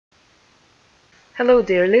Hello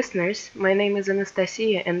dear listeners, my name is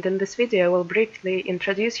Anastasia and in this video I will briefly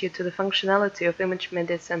introduce you to the functionality of Image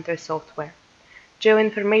Media Center software.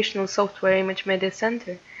 Geoinformational Software Image Media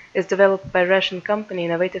Center is developed by Russian company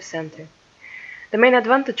Innovative Center. The main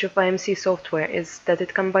advantage of IMC software is that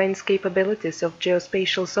it combines capabilities of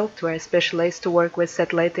geospatial software specialized to work with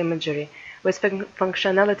satellite imagery with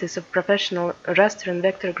functionalities of professional raster and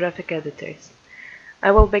vector graphic editors. I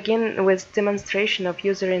will begin with demonstration of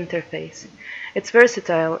user interface. It's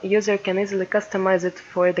versatile, user can easily customize it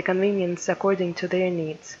for the convenience according to their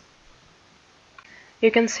needs. You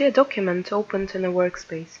can see a document opened in a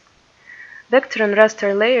workspace. Vector and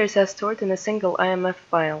raster layers are stored in a single IMF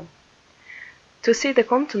file. To see the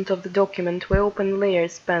content of the document, we open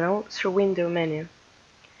Layers panel through Window menu.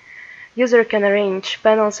 User can arrange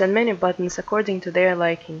panels and menu buttons according to their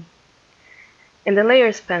liking. In the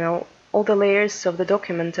Layers panel, all the layers of the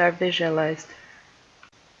document are visualized.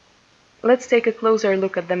 Let's take a closer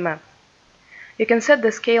look at the map. You can set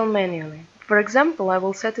the scale manually. For example, I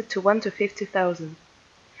will set it to 1 to 50,000.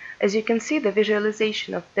 As you can see, the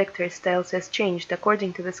visualization of vector styles has changed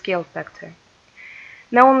according to the scale factor.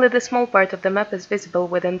 Now only the small part of the map is visible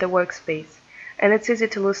within the workspace, and it's easy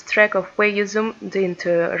to lose track of where you zoomed into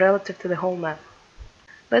relative to the whole map.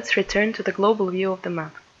 Let's return to the global view of the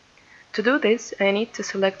map. To do this, I need to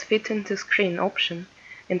select Fit into Screen option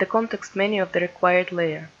in the context menu of the required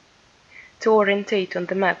layer. To orientate on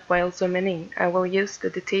the map while zooming in, I will use the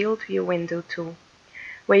Detailed View Window tool,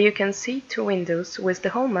 where you can see two windows with the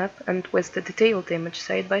whole map and with the detailed image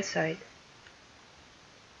side by side.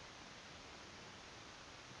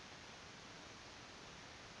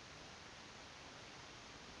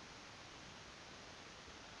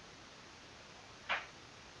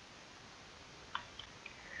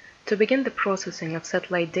 To begin the processing of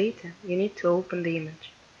satellite data, you need to open the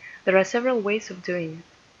image. There are several ways of doing it.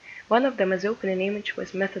 One of them is opening an image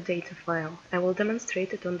with metadata file. I will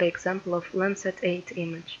demonstrate it on the example of Landsat 8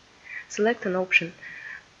 image. Select an option,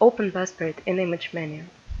 Open Passport in Image menu.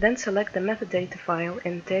 Then select the metadata file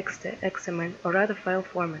in TXT, XML or other file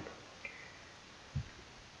format.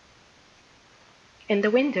 In the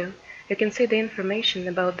window, you can see the information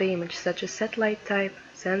about the image such as satellite type,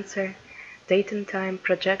 sensor, date and time,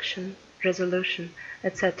 projection, resolution,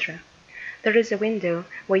 etc. There is a window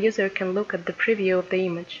where user can look at the preview of the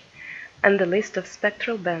image and the list of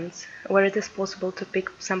spectral bands where it is possible to pick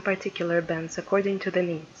some particular bands according to the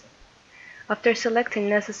needs. After selecting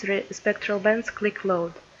necessary spectral bands, click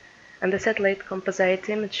Load, and the satellite composite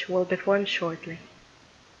image will be formed shortly.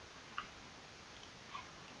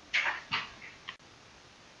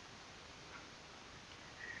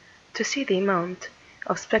 To see the amount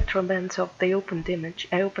of spectral bands of the opened image,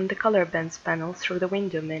 I open the Color Bands panel through the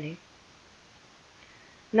Window menu.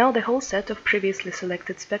 Now the whole set of previously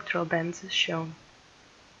selected spectral bands is shown.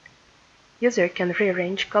 User can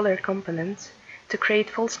rearrange color components to create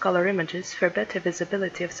false color images for better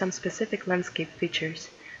visibility of some specific landscape features,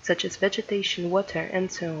 such as vegetation, water,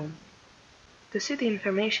 and so on. To see the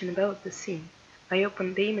information about the scene, I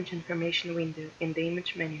open the Image Information window in the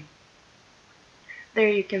Image menu. There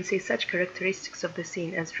you can see such characteristics of the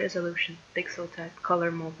scene as resolution, pixel type, color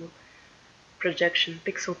model, projection,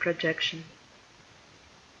 pixel projection,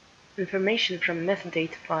 information from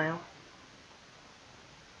metadata file,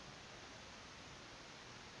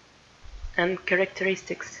 and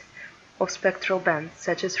characteristics of spectral bands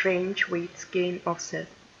such as range, width, gain, offset,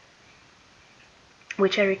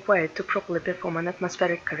 which are required to properly perform an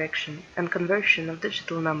atmospheric correction and conversion of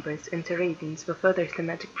digital numbers into readings for further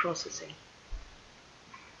thematic processing.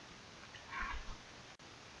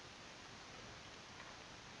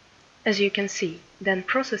 As you can see, the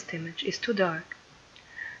unprocessed image is too dark.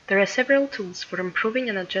 There are several tools for improving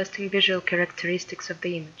and adjusting visual characteristics of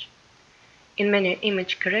the image. In menu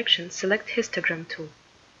Image Correction, select Histogram tool.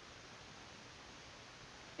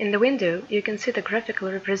 In the window, you can see the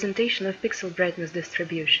graphical representation of pixel brightness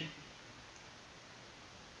distribution.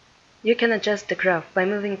 You can adjust the graph by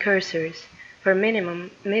moving cursors for minimum,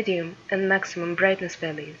 medium, and maximum brightness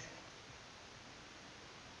values.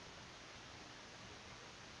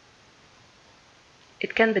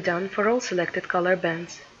 It can be done for all selected color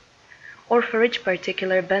bands, or for each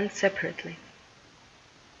particular band separately.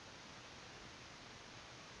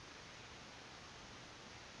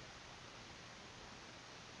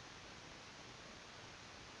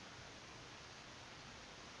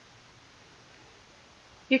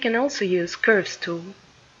 You can also use Curves tool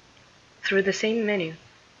through the same menu.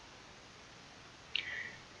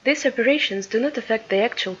 These operations do not affect the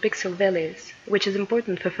actual pixel values, which is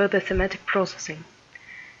important for further thematic processing,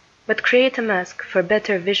 but create a mask for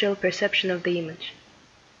better visual perception of the image.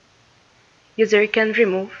 User can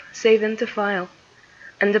remove, save into file,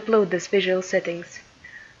 and upload these visual settings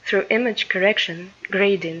through Image Correction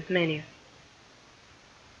Gradient menu.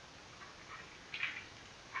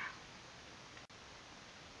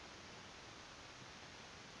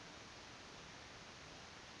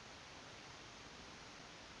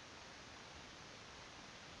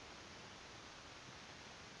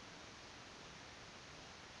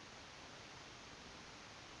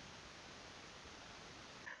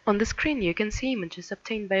 On the screen you can see images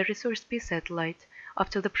obtained by Resource P satellite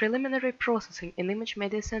after the preliminary processing in Image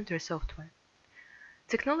Media Center software.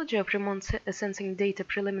 Technology of remote sensing data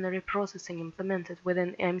preliminary processing implemented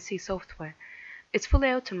within IMC software is fully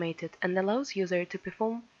automated and allows user to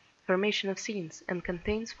perform formation of scenes and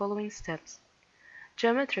contains following steps.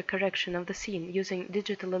 Geometric correction of the scene using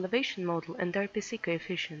digital elevation model and RPC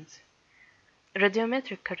coefficients.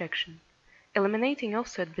 Radiometric correction, eliminating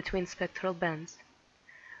offset between spectral bands.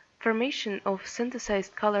 Formation of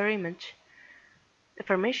synthesized color image.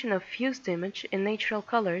 Formation of fused image in natural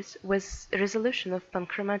colors with resolution of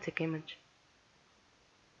panchromatic image.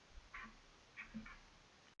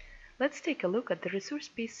 Let's take a look at the Resource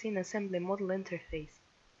P scene assembly model interface.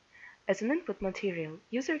 As an input material,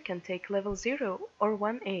 user can take level 0 or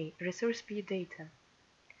 1A Resource P data.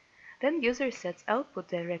 Then user sets output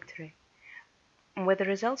directory, where the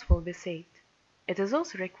results will be saved. It is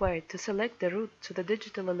also required to select the route to the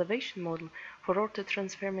digital elevation model for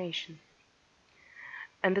auto-transformation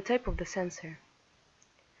and the type of the sensor.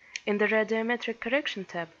 In the Radiometric Correction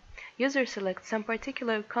tab, user selects some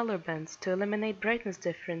particular color bands to eliminate brightness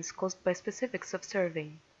difference caused by specifics of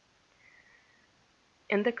surveying.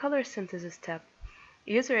 In the Color Synthesis tab,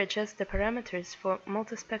 user adjusts the parameters for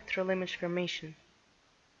multispectral image formation.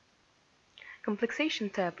 Complexation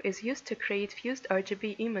tab is used to create fused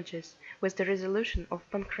RGB images with the resolution of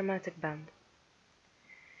panchromatic band.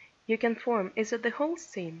 You can form either the whole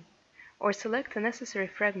scene or select a necessary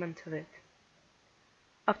fragment of it.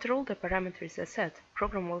 After all the parameters are set,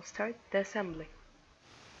 program will start the assembly.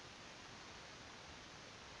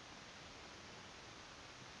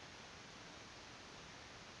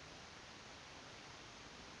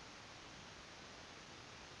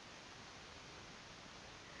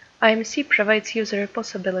 IMC provides user a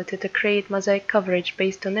possibility to create mosaic coverage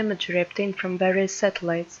based on imagery obtained from various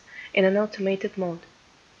satellites in an automated mode.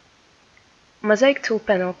 Mosaic tool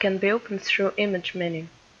panel can be opened through Image menu.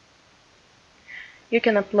 You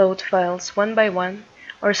can upload files one by one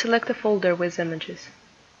or select a folder with images.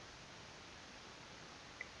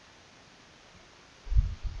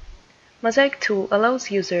 Mosaic tool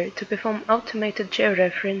allows user to perform automated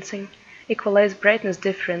georeferencing, equalize brightness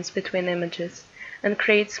difference between images, and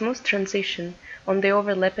create smooth transition on the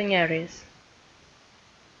overlapping areas.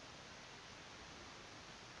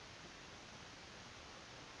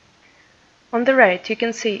 On the right you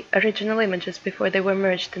can see original images before they were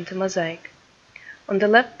merged into Mosaic. On the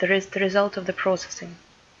left there is the result of the processing.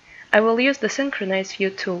 I will use the Synchronize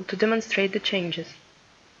View tool to demonstrate the changes.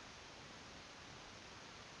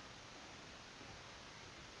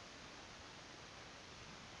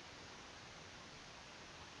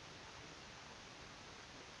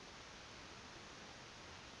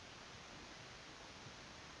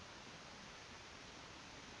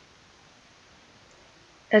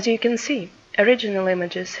 As you can see, original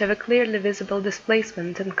images have a clearly visible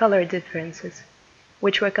displacement and color differences,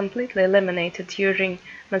 which were completely eliminated during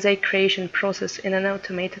mosaic creation process in an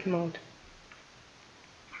automated mode.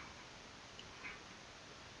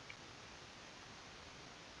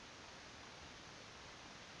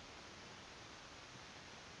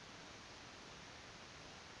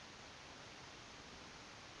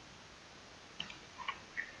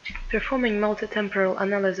 Performing multi-temporal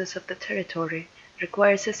analysis of the territory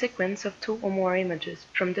requires a sequence of 2 or more images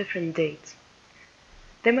from different dates.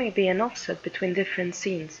 There may be an offset between different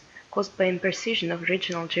scenes caused by imprecision of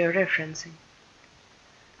regional georeferencing.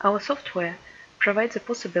 Our software provides a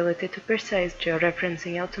possibility to precise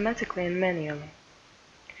georeferencing automatically and manually.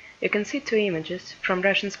 You can see 2 images from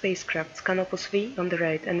Russian spacecrafts Canopus V on the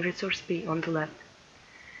right and Resource P on the left.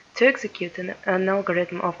 To execute an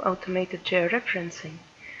algorithm of automated georeferencing,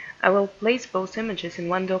 I will place both images in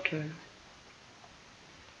one document.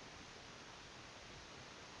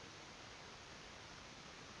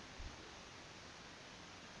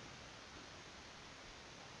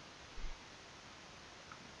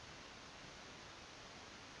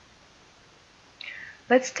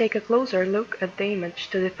 Let's take a closer look at the image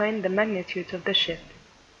to define the magnitude of the shift.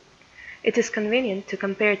 It is convenient to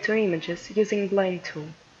compare 2 images using Blind tool.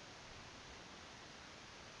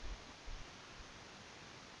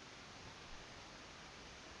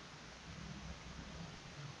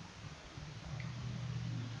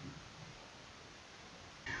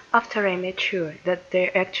 After I made sure that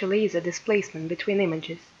there actually is a displacement between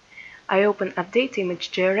images, I open Update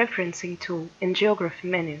Image Georeferencing tool in Geography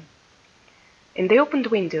menu. In the opened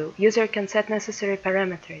window, user can set necessary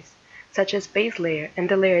parameters, such as base layer and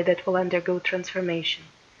the layer that will undergo transformation.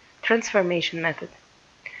 Transformation method.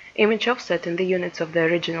 Image offset in the units of the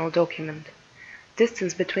original document.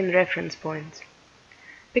 Distance between reference points.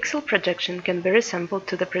 Pixel projection can be resampled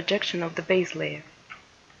to the projection of the base layer.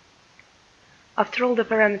 After all the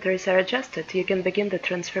parameters are adjusted, you can begin the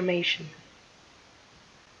transformation.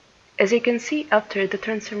 As you can see, after the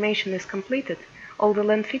transformation is completed, all the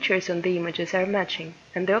land features on the images are matching,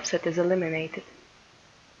 and the offset is eliminated.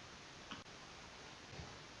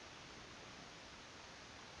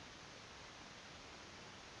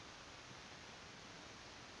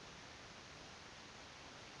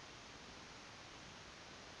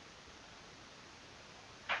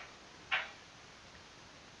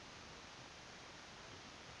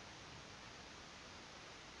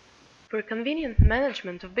 For convenient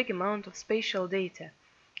management of big amount of spatial data,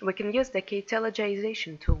 we can use the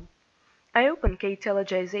catalogization tool. I open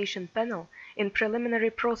Catalogization panel in Preliminary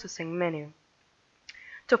Processing menu.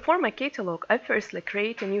 To form a catalog, I firstly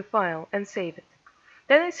create a new file and save it.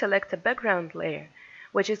 Then I select a background layer,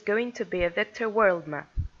 which is going to be a vector world map.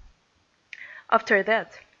 After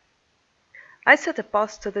that, I set a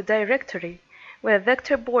path to the directory where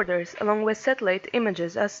vector borders along with satellite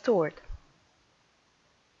images are stored.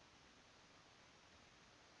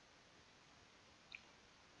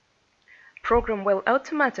 Program will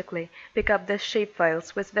automatically pick up the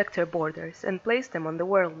shapefiles with vector borders and place them on the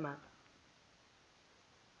world map.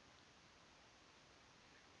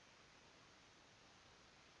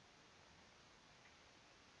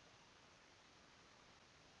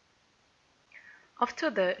 After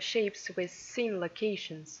the shapes with scene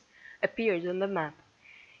locations appeared on the map,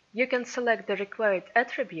 you can select the required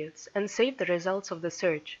attributes and save the results of the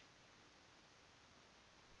search.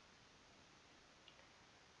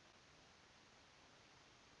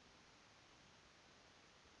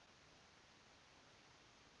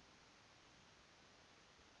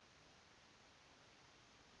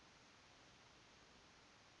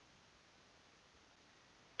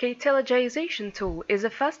 Catalogization tool is a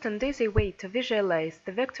fast and easy way to visualize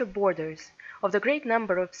the vector borders of the great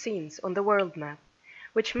number of scenes on the world map,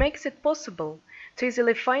 which makes it possible to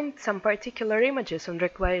easily find some particular images on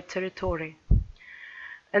required territory,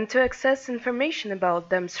 and to access information about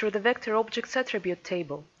them through the vector objects attribute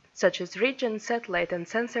table, such as region, satellite and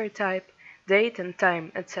sensor type, date and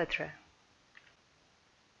time, etc.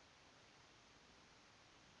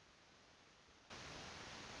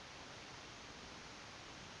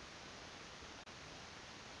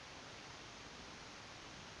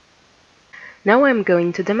 Now I am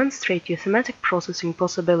going to demonstrate you thematic processing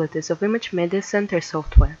possibilities of Image Media Center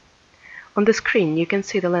software. On the screen you can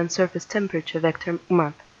see the land surface temperature vector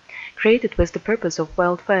map, created with the purpose of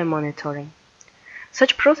wildfire monitoring.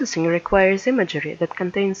 Such processing requires imagery that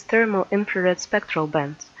contains thermal infrared spectral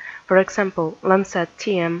bands, for example Landsat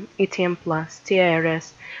TM, ETM+,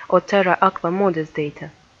 TIRS, or Terra Aqua MODIS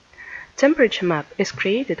data. Temperature map is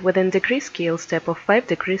created within degree scale step of 5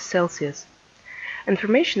 degrees Celsius.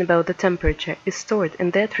 Information about the temperature is stored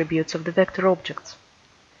in the attributes of the vector objects.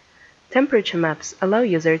 Temperature maps allow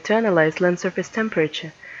user to analyze land surface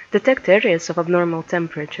temperature, detect areas of abnormal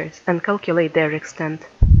temperatures, and calculate their extent.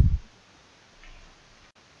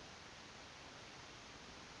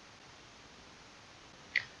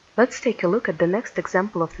 Let's take a look at the next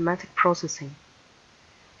example of thematic processing.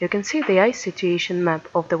 You can see the ice situation map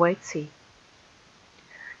of the White Sea.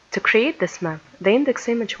 To create this map, the index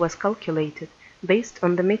image was calculated based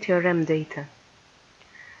on the METEOREM data.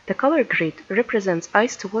 The color grid represents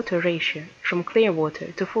ice-to-water ratio from clear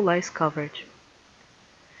water to full ice coverage.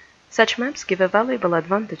 Such maps give a valuable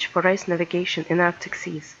advantage for ice navigation in Arctic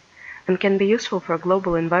seas and can be useful for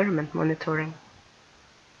global environment monitoring.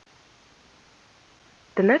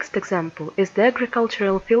 The next example is the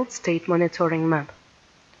agricultural field state monitoring map.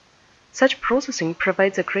 Such processing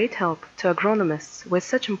provides a great help to agronomists with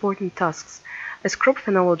such important tasks as crop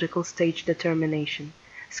phenological stage determination,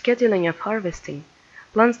 scheduling of harvesting,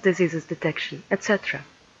 plant diseases detection, etc.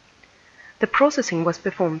 The processing was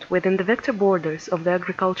performed within the vector borders of the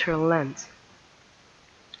agricultural lands.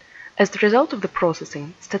 As the result of the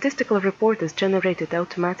processing, statistical report is generated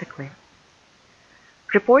automatically.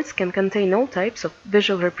 Reports can contain all types of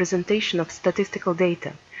visual representation of statistical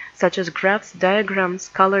data, such as graphs, diagrams,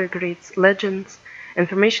 color grids, legends,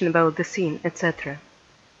 information about the scene, etc.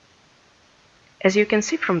 As you can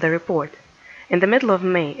see from the report, in the middle of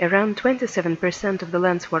May, around 27% of the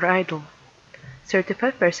lands were idle.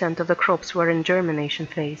 35% of the crops were in germination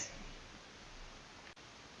phase.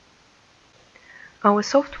 Our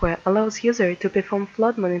software allows user to perform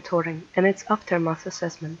flood monitoring and its aftermath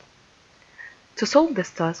assessment. To solve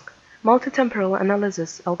this task, multi-temporal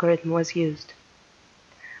analysis algorithm was used.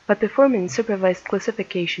 By performing supervised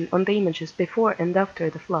classification on the images before and after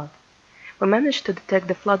the flood, we managed to detect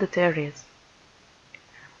the flooded areas.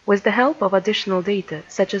 With the help of additional data,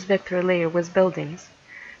 such as vector layer with buildings,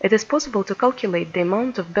 it is possible to calculate the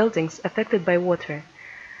amount of buildings affected by water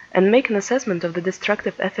and make an assessment of the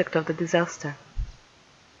destructive effect of the disaster.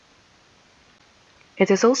 It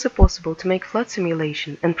is also possible to make flood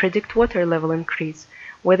simulation and predict water level increase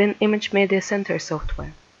within Image Media Center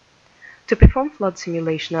software. To perform flood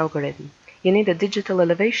simulation algorithm, you need a digital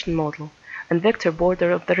elevation model and vector border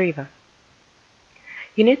of the river.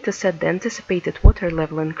 You need to set the anticipated water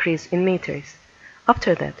level increase in meters.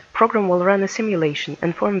 After that, program will run a simulation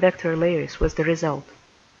and form vector layers with the result.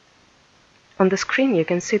 On the screen you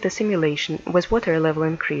can see the simulation with water level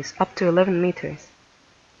increase up to 11 meters.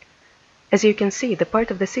 As you can see, the part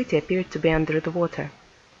of the city appeared to be under the water.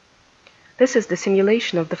 This is the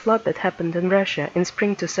simulation of the flood that happened in Russia in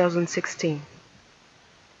spring 2016.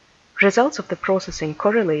 Results of the processing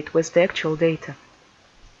correlate with the actual data.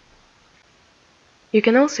 You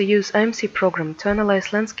can also use IMC program to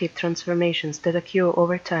analyze landscape transformations that occur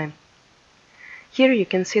over time. Here you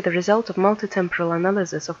can see the result of multi-temporal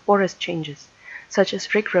analysis of forest changes, such as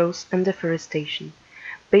regrowth and deforestation,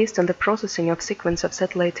 based on the processing of sequence of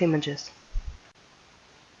satellite images.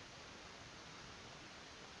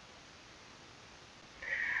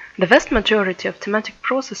 The vast majority of thematic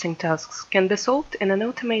processing tasks can be solved in an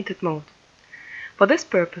automated mode. For this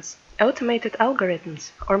purpose, automated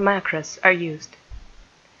algorithms, or macros, are used.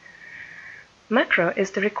 Macro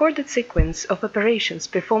is the recorded sequence of operations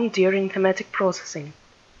performed during thematic processing.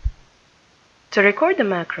 To record the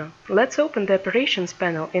macro, let's open the Operations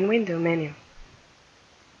panel in Window menu.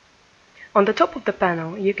 On the top of the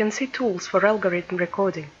panel, you can see tools for algorithm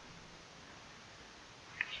recording.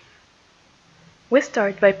 We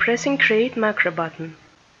start by pressing Create Macro button.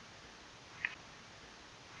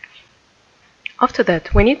 After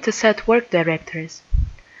that, we need to set work directories.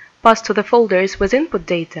 Pass to the folders with input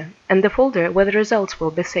data and the folder where the results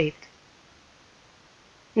will be saved.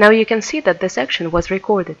 Now you can see that this action was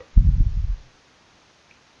recorded.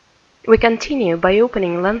 We continue by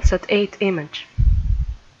opening Landsat 8 image.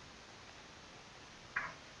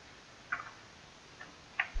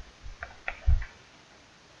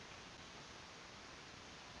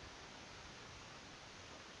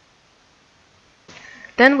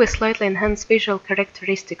 Then we slightly enhance visual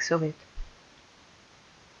characteristics of it.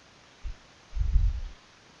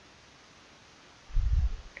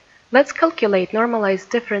 Let's calculate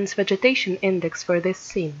normalized difference vegetation index for this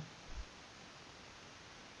scene.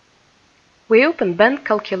 We open band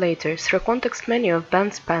calculator through context menu of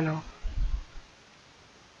bands panel.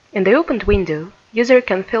 In the opened window, user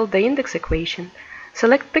can fill the index equation,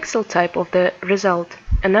 select pixel type of the result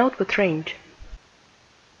and output range.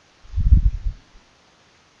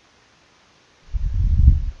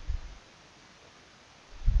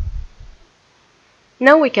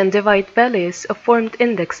 Now we can divide values of formed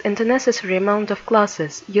index into necessary amount of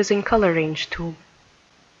classes using color range tool.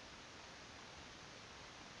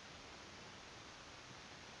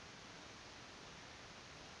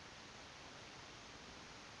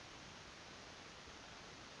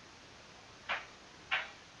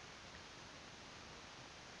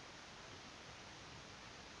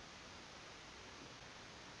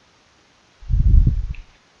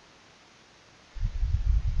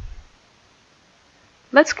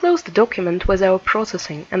 Let's close the document with our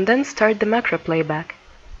processing and then start the macro playback.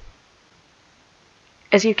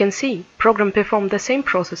 As you can see, program performed the same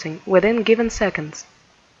processing within given seconds.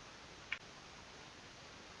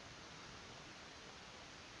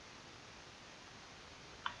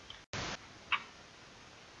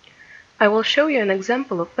 I will show you an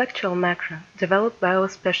example of factual macro developed by our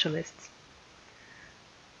specialists.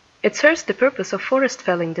 It serves the purpose of forest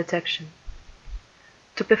felling detection.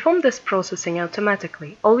 To perform this processing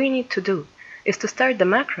automatically, all you need to do is to start the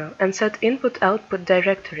macro and set input-output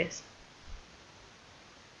directories.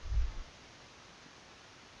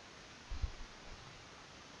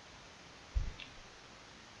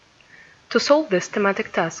 To solve this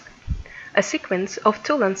thematic task, a sequence of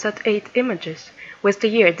 2 Landsat 8 images with the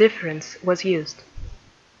year difference was used.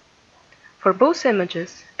 For both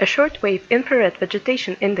images, a shortwave infrared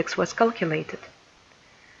vegetation index was calculated.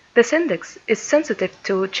 This index is sensitive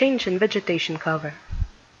to change in vegetation cover.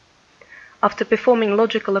 After performing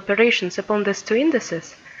logical operations upon these two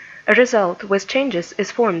indices, a result with changes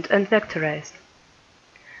is formed and vectorized.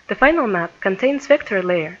 The final map contains vector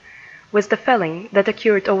layer with the felling that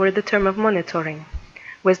occurred over the term of monitoring,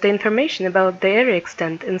 with the information about the area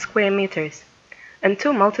extent in square meters, and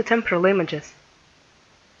two multitemporal images.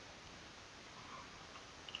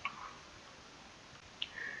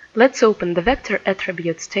 Let's open the Vector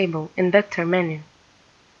Attributes table in Vector menu.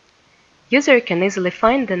 User can easily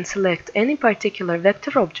find and select any particular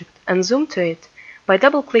vector object and zoom to it by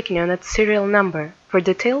double-clicking on its serial number for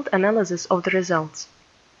detailed analysis of the results.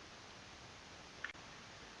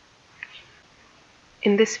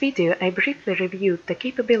 In this video, I briefly reviewed the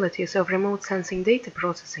capabilities of remote sensing data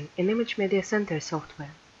processing in Image Media Center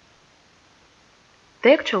software.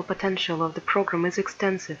 The actual potential of the program is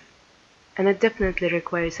extensive, and it definitely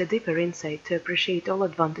requires a deeper insight to appreciate all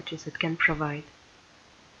advantages it can provide.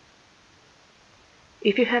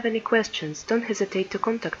 If you have any questions, don't hesitate to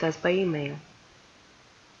contact us by email.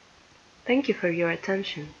 Thank you for your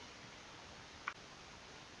attention.